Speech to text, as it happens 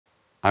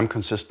I'm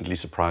consistently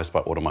surprised by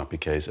Audemars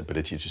Piguet's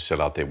ability to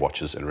sell out their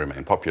watches and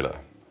remain popular.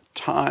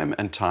 Time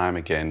and time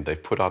again,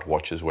 they've put out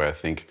watches where I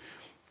think,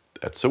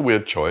 that's a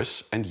weird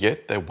choice, and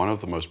yet they're one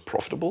of the most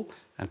profitable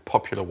and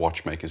popular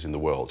watchmakers in the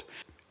world.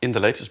 In the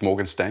latest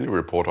Morgan Stanley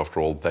report, after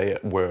all, they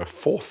were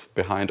fourth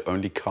behind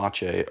only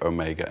Cartier,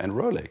 Omega, and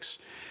Rolex.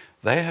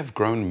 They have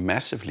grown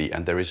massively,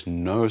 and there is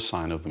no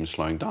sign of them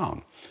slowing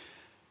down.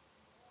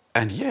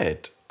 And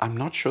yet, I'm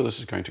not sure this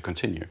is going to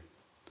continue.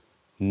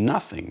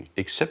 Nothing,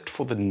 except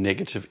for the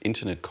negative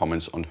internet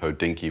comments on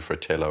Hodinkee,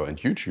 Fratello, and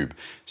YouTube,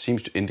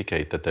 seems to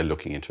indicate that they're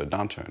looking into a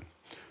downturn.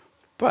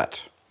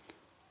 But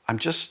I'm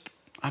just,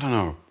 I don't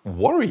know,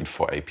 worried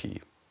for AP.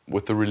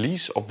 With the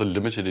release of the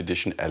limited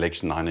edition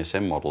Alyx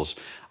 9SM models,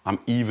 I'm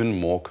even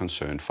more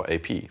concerned for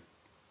AP.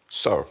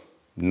 So,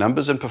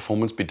 numbers and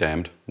performance be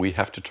damned, we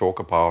have to talk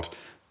about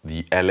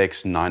the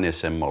Alyx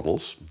 9SM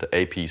models, the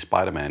AP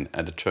Spider-Man,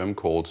 and a term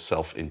called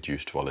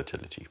self-induced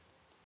volatility.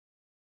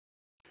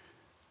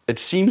 It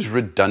seems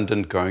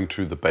redundant going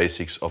through the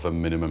basics of a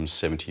minimum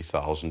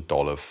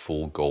 $70,000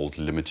 full gold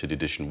limited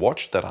edition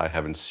watch that I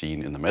haven't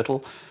seen in the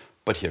metal,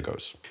 but here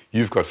goes.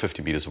 You've got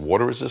 50 meters of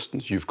water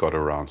resistance, you've got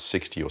around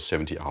 60 or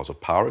 70 hours of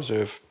power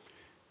reserve,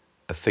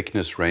 a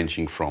thickness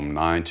ranging from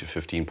 9 to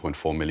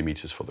 15.4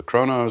 millimeters for the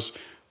chronos.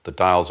 The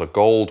dials are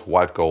gold,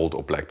 white gold,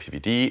 or black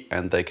PVD,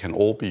 and they can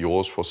all be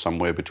yours for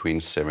somewhere between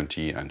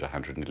 $70,000 and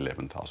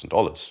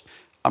 $111,000.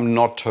 I'm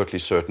not totally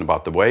certain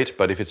about the weight,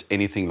 but if it's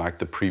anything like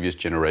the previous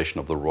generation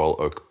of the Royal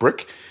Oak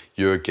brick,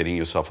 you're getting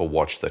yourself a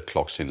watch that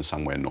clocks in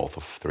somewhere north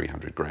of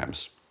 300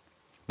 grams.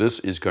 This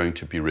is going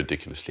to be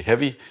ridiculously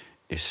heavy,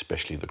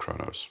 especially the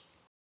chronos.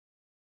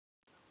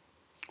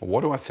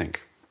 What do I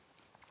think?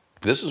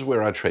 This is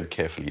where I tread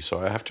carefully,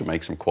 so I have to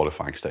make some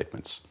qualifying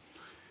statements.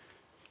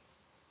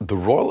 The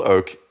Royal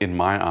Oak, in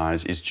my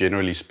eyes, is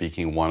generally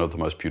speaking one of the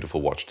most beautiful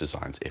watch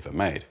designs ever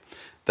made.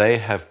 They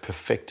have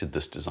perfected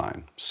this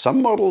design.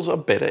 Some models are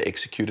better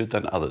executed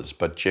than others,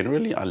 but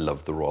generally I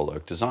love the Royal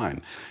Oak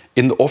design.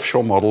 In the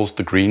offshore models,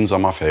 the greens are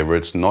my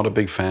favorites. Not a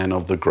big fan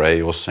of the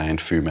grey or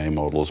sand fume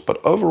models,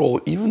 but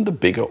overall, even the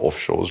bigger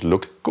offshores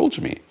look cool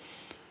to me.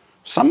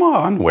 Some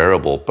are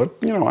unwearable, but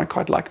I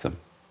quite like them.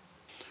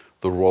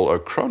 The Royal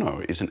Oak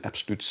Chrono is an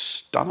absolute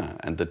stunner,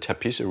 and the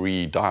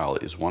tapisserie dial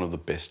is one of the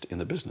best in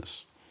the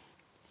business.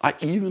 I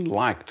even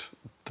liked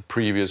the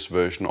previous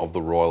version of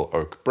the Royal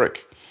Oak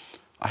brick.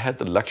 I had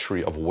the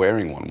luxury of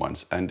wearing one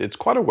once, and it's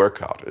quite a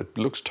workout. It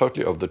looks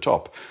totally over the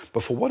top,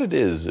 but for what it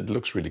is, it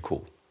looks really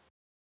cool.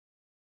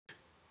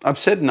 I've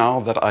said now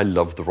that I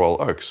love the Royal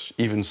Oaks,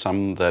 even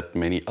some that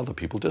many other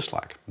people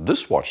dislike.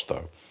 This watch,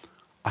 though,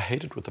 I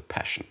hate it with a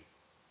passion.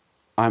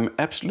 I'm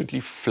absolutely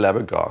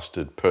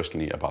flabbergasted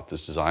personally about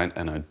this design,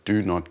 and I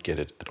do not get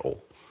it at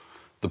all.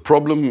 The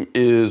problem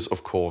is,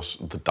 of course,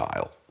 the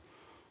dial.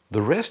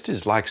 The rest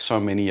is like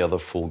so many other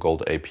full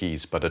gold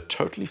APs, but a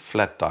totally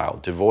flat dial,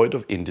 devoid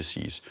of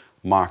indices,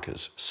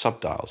 markers,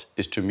 subdials,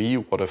 is to me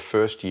what a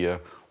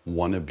first-year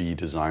wannabe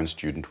design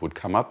student would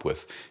come up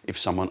with if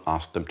someone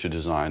asked them to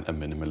design a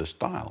minimalist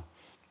dial.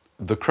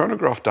 The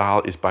chronograph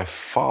dial is by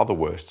far the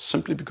worst,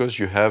 simply because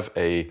you have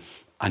an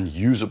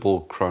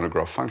unusable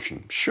chronograph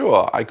function.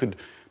 Sure, I could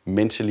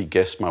mentally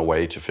guess my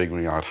way to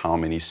figuring out how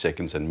many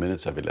seconds and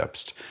minutes have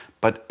elapsed,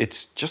 but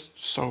it's just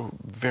so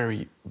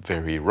very,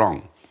 very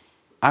wrong.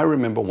 I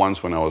remember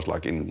once when I was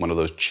like in one of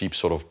those cheap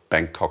sort of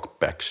Bangkok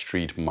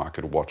backstreet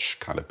market watch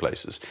kind of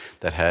places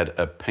that had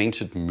a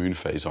painted moon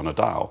phase on a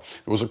dial.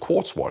 It was a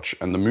quartz watch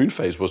and the moon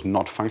phase was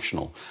not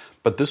functional,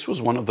 but this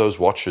was one of those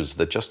watches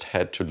that just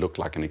had to look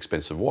like an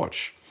expensive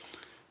watch.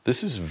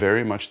 This is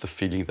very much the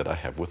feeling that I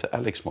have with the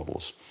Alyx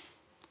models.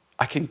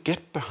 I can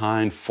get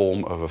behind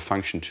form over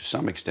function to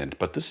some extent,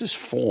 but this is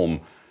form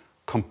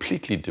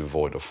completely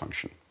devoid of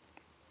function.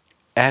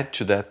 Add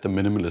to that the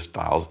minimalist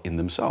dials in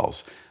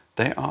themselves.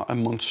 They are a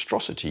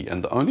monstrosity,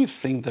 and the only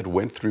thing that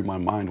went through my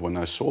mind when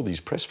I saw these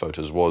press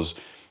photos was,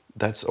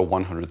 that's a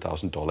 $100,000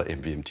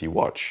 MVMT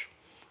watch.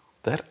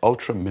 That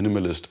ultra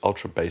minimalist,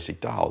 ultra basic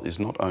dial is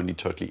not only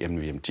totally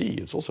MVMT,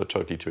 it's also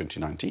totally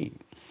 2019.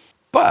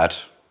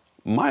 But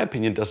my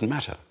opinion doesn't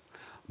matter.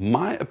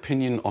 My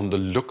opinion on the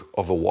look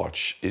of a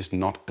watch is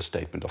not a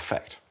statement of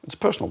fact. It's a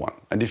personal one,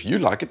 and if you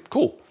like it,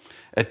 cool.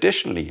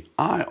 Additionally,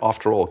 I,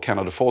 after all,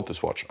 cannot afford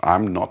this watch.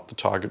 I'm not the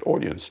target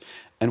audience.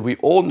 And we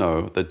all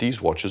know that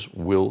these watches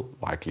will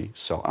likely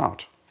sell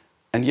out.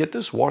 And yet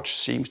this watch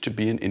seems to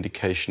be an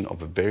indication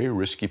of a very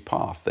risky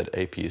path that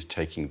AP is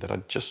taking that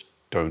I just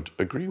don't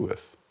agree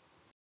with.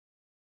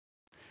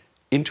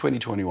 In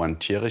 2021,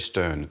 Thierry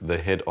Stern, the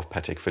head of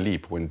Patek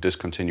Philippe, when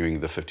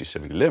discontinuing the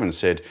 5711,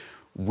 said,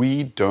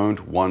 "We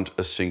don't want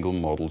a single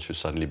model to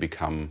suddenly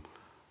become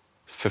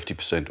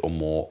 50% or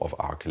more of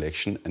our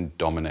collection and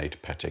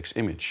dominate Patek's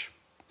image."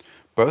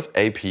 Both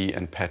AP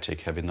and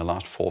Patek have in the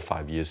last 4 or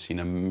 5 years seen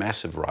a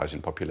massive rise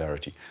in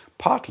popularity,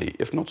 partly,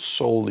 if not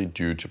solely,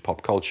 due to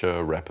pop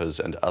culture, rappers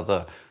and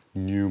other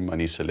new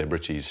money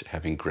celebrities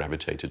having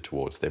gravitated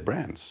towards their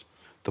brands.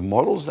 The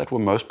models that were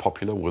most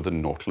popular were the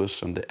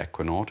Nautilus and the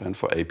Equinaut, and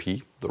for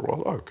AP, the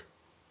Royal Oak.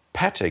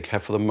 Patek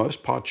have for the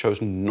most part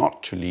chosen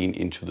not to lean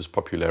into this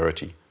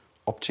popularity,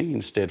 opting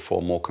instead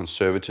for a more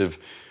conservative,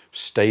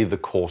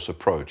 stay-the-course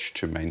approach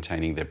to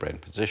maintaining their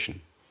brand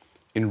position.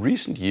 In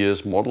recent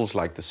years, models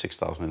like the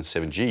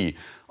 6007G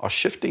are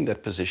shifting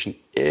that position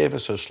ever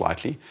so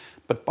slightly,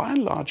 but by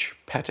and large,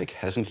 Patek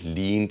hasn't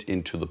leaned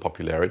into the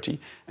popularity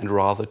and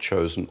rather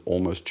chosen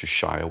almost to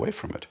shy away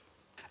from it.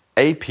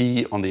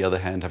 AP, on the other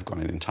hand, have gone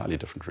an entirely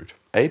different route.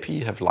 AP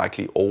have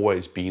likely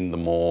always been the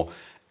more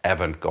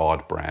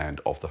avant-garde brand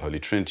of the Holy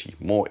Trinity,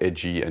 more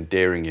edgy and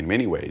daring in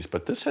many ways,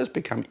 but this has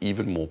become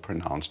even more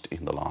pronounced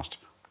in the last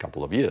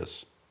couple of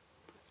years.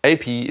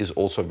 AP is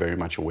also very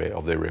much aware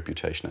of their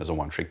reputation as a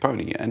one-trick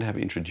pony and have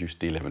introduced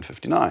the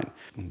 1159.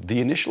 The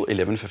initial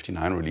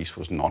 1159 release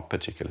was not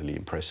particularly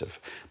impressive,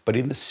 but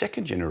in the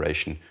second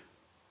generation,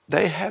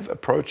 they have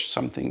approached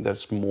something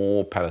that's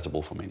more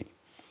palatable for many.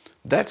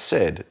 That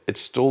said, it's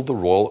still the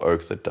Royal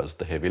Oak that does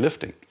the heavy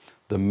lifting.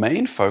 The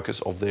main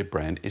focus of their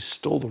brand is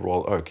still the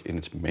Royal Oak in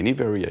its many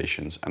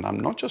variations, and I'm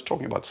not just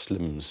talking about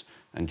slims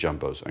and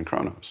jumbos and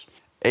chronos.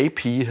 AP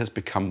has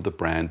become the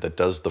brand that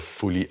does the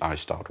fully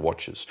iced out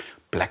watches,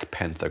 Black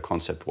Panther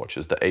concept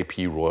watches, the AP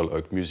Royal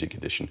Oak Music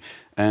Edition,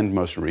 and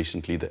most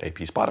recently the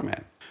AP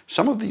Spider-Man.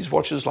 Some of these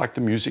watches, like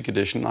the Music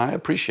Edition, I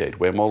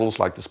appreciate, where models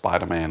like the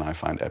Spider-Man I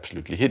find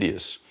absolutely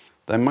hideous.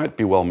 They might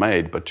be well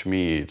made, but to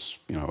me it's,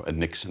 a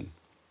Nixon.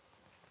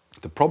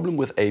 The problem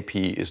with AP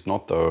is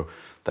not, though,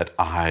 that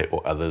I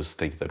or others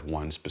think that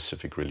one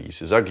specific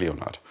release is ugly or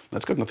not.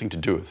 That's got nothing to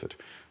do with it.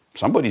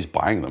 Somebody's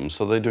buying them,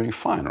 so they're doing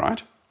fine,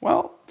 right?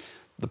 Well,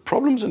 the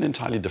problem's an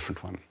entirely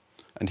different one.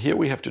 And here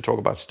we have to talk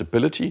about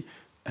stability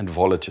and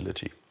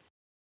volatility.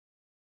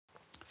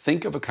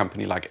 Think of a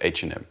company like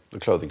H&M, the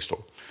clothing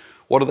store.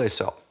 What do they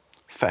sell?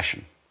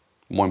 Fashion.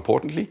 More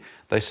importantly,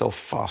 they sell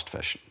fast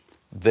fashion.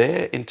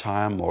 Their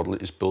entire model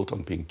is built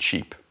on being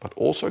cheap, but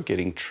also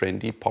getting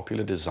trendy,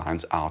 popular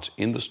designs out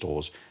in the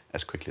stores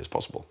as quickly as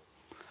possible.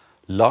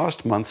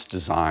 Last month's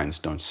designs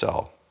don't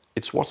sell.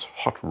 It's what's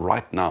hot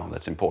right now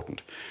that's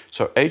important.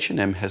 So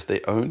H&M has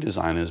their own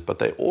designers, but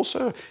they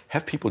also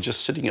have people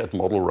just sitting at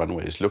model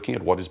runways looking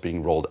at what is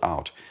being rolled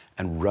out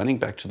and running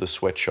back to the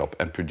sweatshop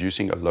and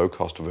producing a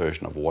low-cost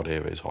version of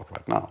whatever is hot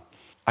right now.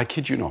 I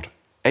kid you not.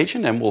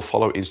 H&M will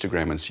follow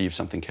Instagram and see if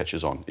something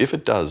catches on. If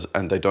it does,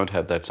 and they don't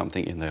have that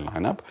something in their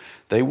lineup,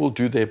 they will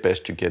do their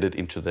best to get it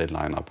into their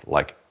lineup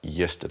like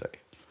yesterday.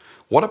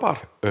 What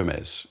about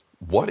Hermes?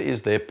 What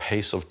is their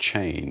pace of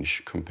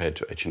change compared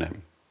to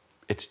H&M?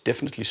 It's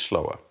definitely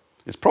slower.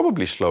 It's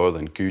probably slower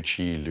than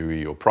Gucci,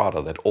 Louis, or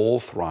Prada that all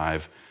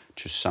thrive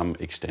to some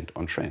extent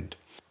on trend.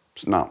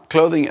 Now,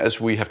 clothing,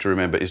 as we have to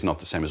remember, is not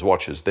the same as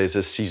watches. There's a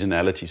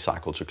seasonality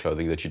cycle to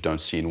clothing that you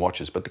don't see in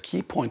watches. But the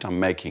key point I'm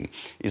making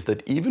is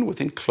that even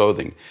within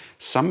clothing,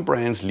 some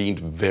brands lean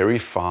very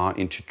far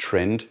into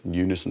trend,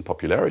 newness, and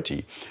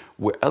popularity,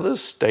 where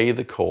others stay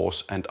the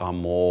course and are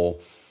more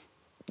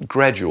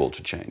gradual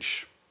to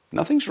change.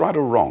 Nothing's right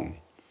or wrong.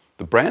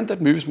 The brand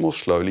that moves more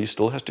slowly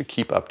still has to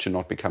keep up to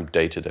not become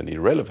dated and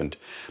irrelevant.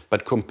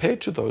 But compared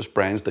to those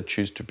brands that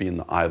choose to be in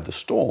the eye of the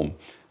storm,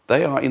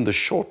 they are in the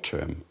short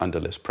term under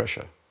less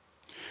pressure.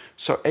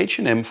 So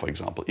H&M, for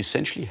example,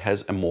 essentially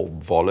has a more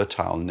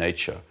volatile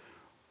nature,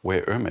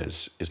 where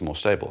Hermes is more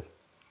stable.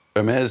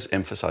 Hermes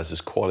emphasizes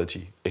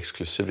quality,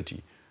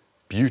 exclusivity,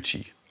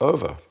 beauty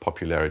over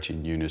popularity,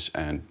 newness,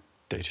 and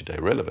day-to-day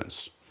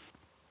relevance.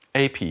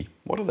 AP,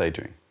 what are they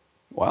doing?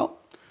 Well,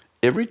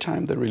 every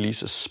time they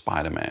release a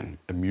Spider-Man,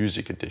 a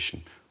music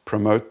edition,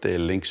 promote their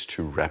links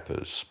to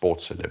rappers,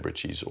 sports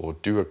celebrities, or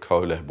do a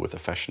collab with a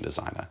fashion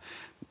designer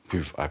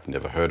who I've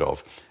never heard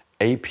of,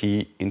 AP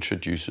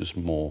introduces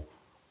more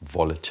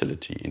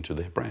volatility into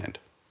their brand.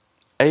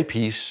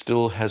 AP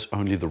still has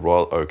only the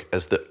Royal Oak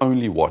as the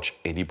only watch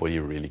anybody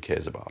really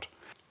cares about.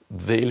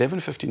 The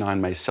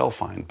 1159 may sell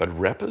fine, but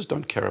rappers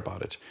don't care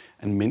about it,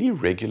 and many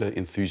regular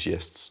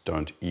enthusiasts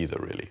don't either,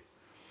 really.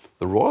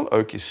 The Royal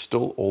Oak is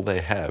still all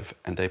they have,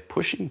 and they're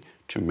pushing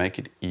to make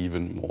it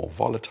even more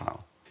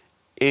volatile.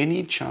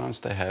 Any chance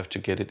they have to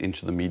get it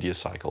into the media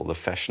cycle, the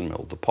fashion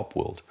mill, the pop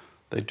world,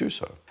 they do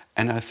so.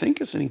 And I think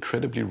it's an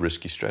incredibly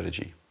risky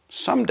strategy.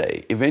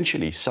 Someday,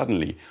 eventually,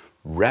 suddenly,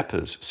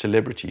 rappers,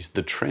 celebrities,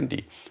 the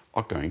trendy,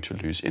 are going to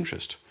lose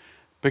interest.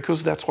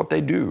 Because that's what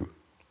they do.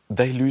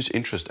 They lose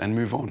interest and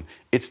move on.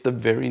 It's the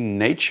very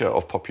nature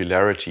of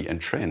popularity and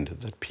trend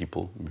that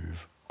people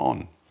move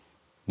on.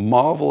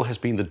 Marvel has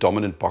been the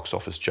dominant box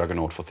office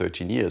juggernaut for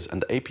 13 years,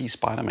 and the AP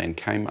Spider-Man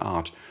came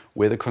out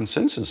where the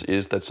consensus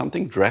is that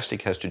something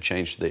drastic has to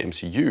change to the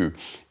MCU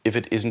if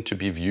it isn't to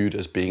be viewed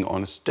as being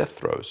on its death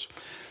throes.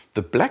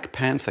 The Black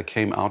Panther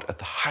came out at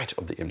the height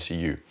of the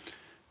MCU.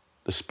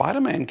 The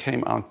Spider-Man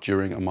came out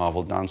during a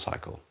Marvel down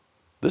cycle.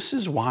 This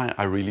is why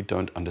I really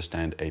don't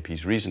understand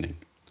AP's reasoning.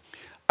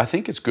 I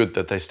think it's good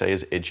that they stay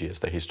as edgy as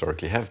they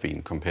historically have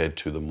been compared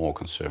to the more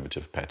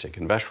conservative Patek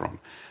and Vacheron.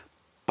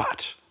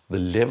 But the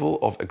level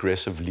of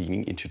aggressive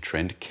leaning into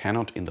trend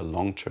cannot in the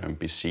long term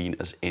be seen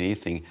as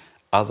anything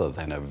other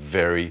than a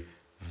very,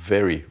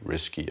 very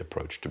risky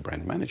approach to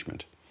brand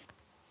management.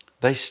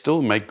 They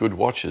still make good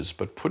watches,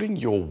 but putting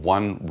your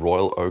one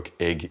Royal Oak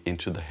egg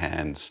into the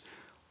hands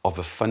of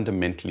a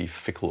fundamentally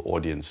fickle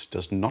audience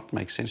does not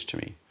make sense to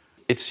me.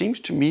 It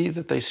seems to me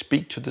that they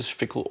speak to this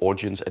fickle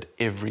audience at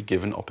every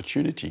given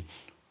opportunity,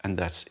 and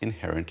that's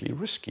inherently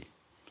risky.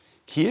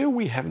 Here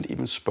we haven't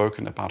even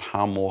spoken about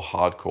how more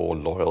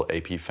hardcore, loyal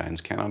AP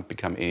fans cannot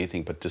become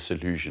anything but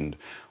disillusioned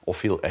or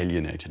feel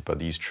alienated by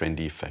these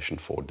trendy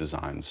fashion-forward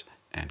designs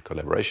and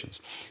collaborations.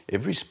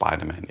 Every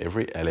Spider-Man,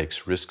 every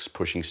Alyx risks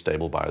pushing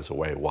stable buyers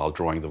away while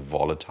drawing the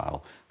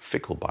volatile,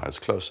 fickle buyers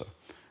closer,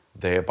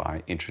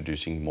 thereby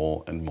introducing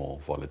more and more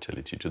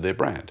volatility to their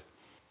brand.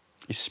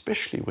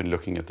 Especially when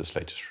looking at this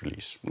latest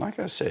release. Like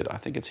I said, I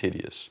think it's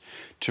hideous.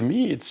 To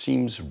me, it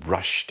seems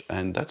rushed,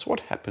 and that's what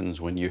happens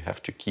when you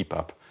have to keep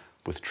up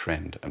with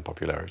trend and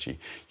popularity.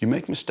 You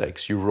make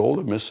mistakes, you roll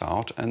a miss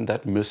out, and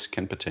that miss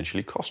can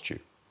potentially cost you.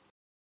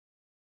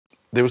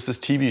 There was this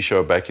TV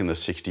show back in the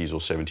 60s or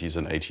 70s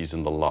and 80s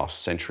in the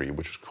last century,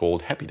 which was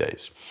called Happy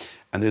Days.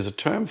 And there's a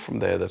term from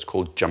there that's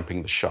called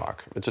jumping the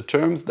shark. It's a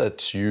term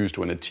that's used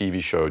when a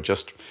TV show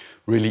just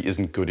really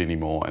isn't good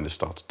anymore and it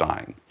starts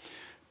dying.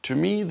 To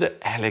me, the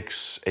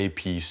Alyx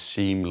AP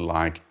seem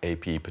like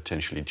AP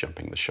potentially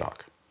jumping the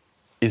shark.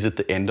 Is it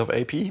the end of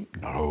AP?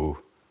 No.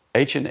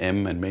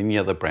 H&M and many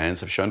other brands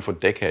have shown for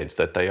decades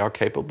that they are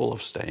capable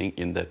of staying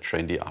in that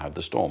trendy eye of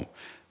the storm.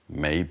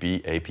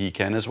 Maybe AP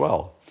can as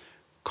well.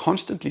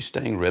 Constantly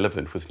staying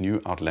relevant with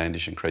new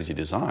outlandish and crazy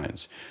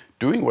designs,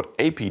 doing what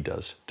AP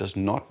does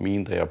not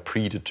mean they are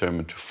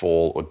predetermined to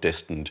fall or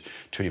destined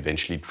to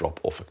eventually drop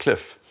off a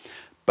cliff.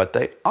 But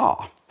they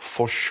are,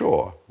 for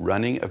sure,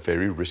 running a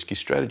very risky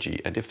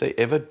strategy. And if they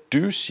ever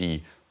do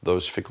see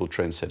those fickle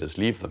trendsetters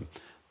leave them,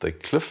 the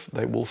cliff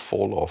they will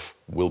fall off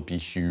will be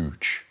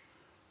huge.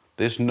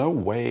 There's no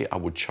way I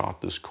would chart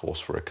this course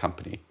for a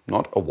company,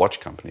 not a watch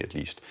company at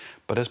least,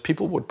 but as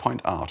people would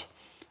point out,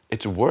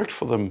 it's worked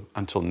for them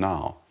until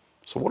now.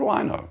 So what do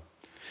I know?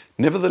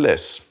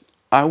 Nevertheless,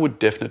 I would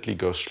definitely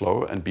go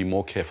slow and be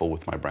more careful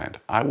with my brand.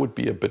 I would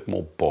be a bit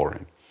more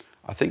boring.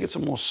 I think it's a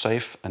more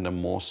safe and a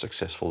more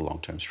successful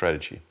long-term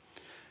strategy.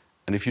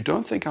 And if you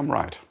don't think I'm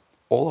right,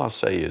 all I'll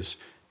say is,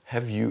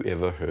 have you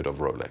ever heard of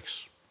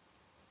Rolex?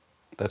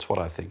 That's what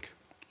I think.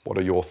 What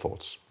are your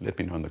thoughts? Let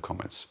me know in the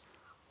comments.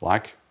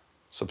 Like,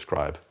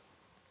 subscribe,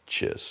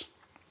 cheers.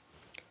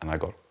 And I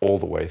got all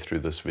the way through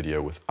this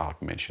video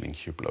without mentioning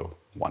Hublot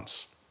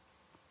once.